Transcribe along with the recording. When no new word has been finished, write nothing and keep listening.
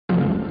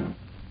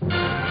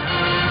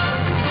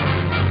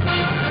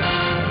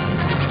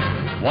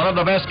One of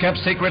the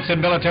best-kept secrets in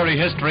military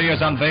history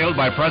is unveiled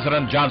by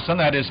President Johnson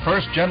at his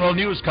first General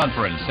News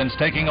Conference since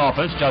taking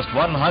office just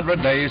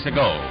 100 days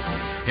ago.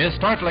 His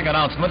startling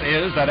announcement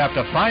is that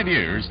after 5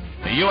 years,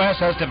 the U.S.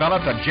 has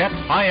developed a jet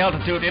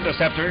high-altitude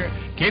interceptor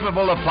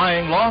capable of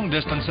flying long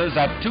distances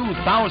at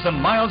 2,000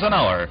 miles an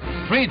hour,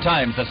 3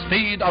 times the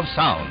speed of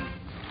sound.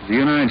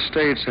 The United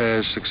States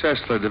has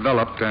successfully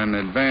developed an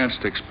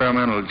advanced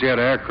experimental jet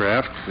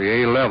aircraft, the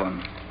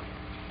A-11,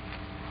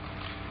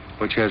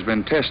 which has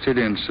been tested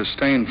in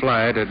sustained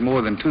flight at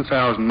more than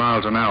 2,000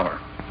 miles an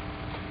hour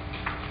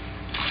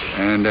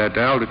and at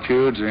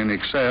altitudes in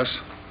excess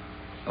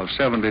of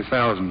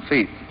 70,000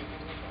 feet.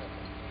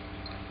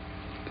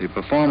 The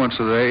performance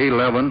of the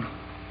A-11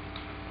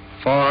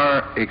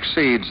 far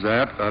exceeds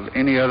that of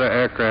any other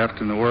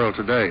aircraft in the world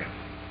today.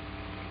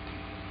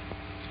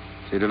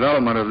 The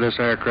development of this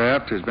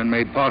aircraft has been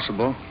made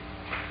possible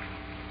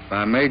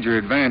by major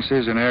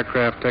advances in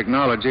aircraft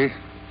technology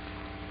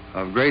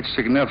of great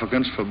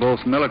significance for both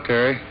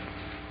military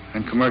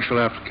and commercial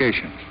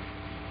applications.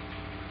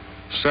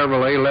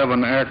 Several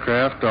A-11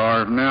 aircraft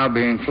are now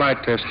being flight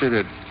tested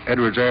at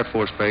Edwards Air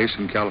Force Base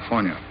in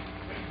California.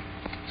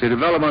 The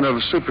development of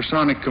a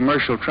supersonic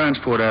commercial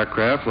transport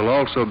aircraft will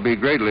also be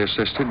greatly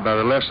assisted by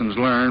the lessons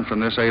learned from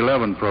this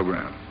A-11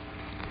 program.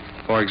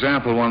 For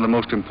example, one of the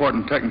most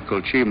important technical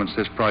achievements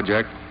of this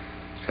project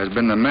has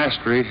been the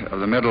mastery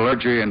of the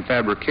metallurgy and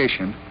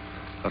fabrication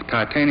of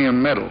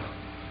titanium metal,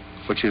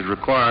 which is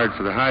required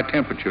for the high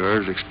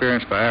temperatures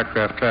experienced by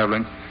aircraft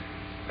traveling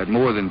at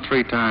more than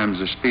 3 times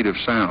the speed of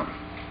sound.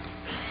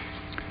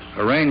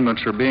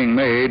 Arrangements are being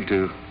made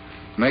to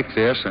make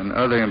this and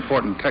other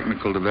important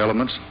technical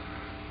developments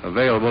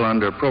available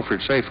under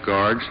appropriate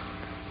safeguards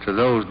to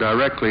those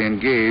directly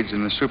engaged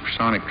in the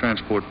supersonic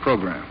transport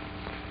program.